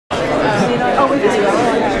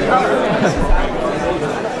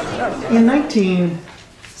In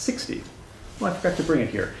 1960, well, I forgot to bring it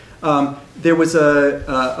here, there was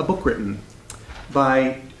a book written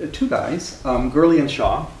by two guys, Gurley and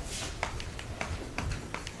Shaw,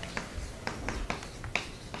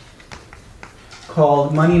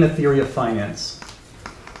 called Money and a Theory of Finance.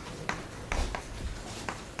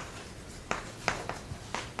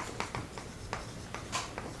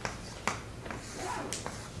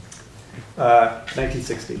 Uh,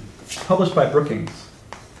 1960, published by Brookings.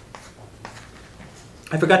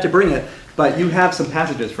 I forgot to bring it, but you have some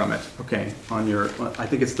passages from it, okay, on your, I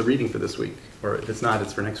think it's the reading for this week, or if it's not,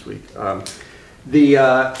 it's for next week. They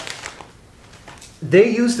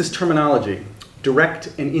use this terminology,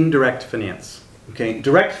 direct and indirect finance, okay?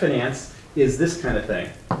 Direct finance is this kind of thing,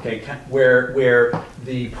 okay, where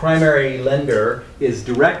the primary lender is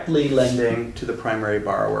directly lending to the primary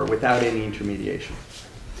borrower without any intermediation.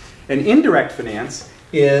 And indirect finance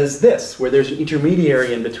is this, where there's an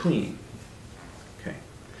intermediary in between. Okay.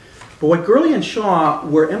 But what Gurley and Shaw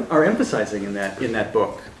are emphasizing in that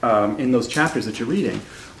book, in those chapters that you're reading,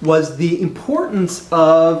 was the importance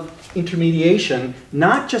of intermediation,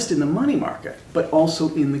 not just in the money market, but also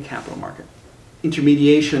in the capital market.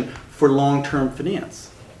 Intermediation for long-term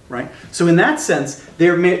finance, right? So in that sense,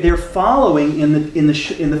 they're following in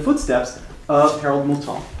the footsteps of Harold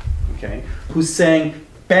Mouton, okay, who's saying,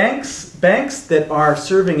 Banks that are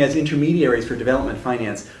serving as intermediaries for development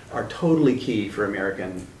finance are totally key for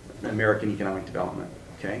American economic development.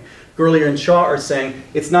 Okay, Gurley and Shaw are saying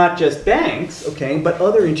it's not just banks, okay, but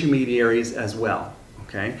other intermediaries as well,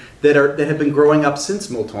 okay, that have been growing up since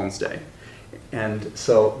Mouton's day. And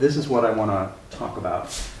so this is what I want to talk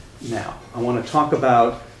about now. I want to talk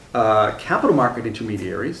about capital market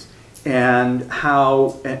intermediaries and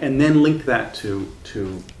how, and then link that to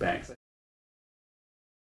banks.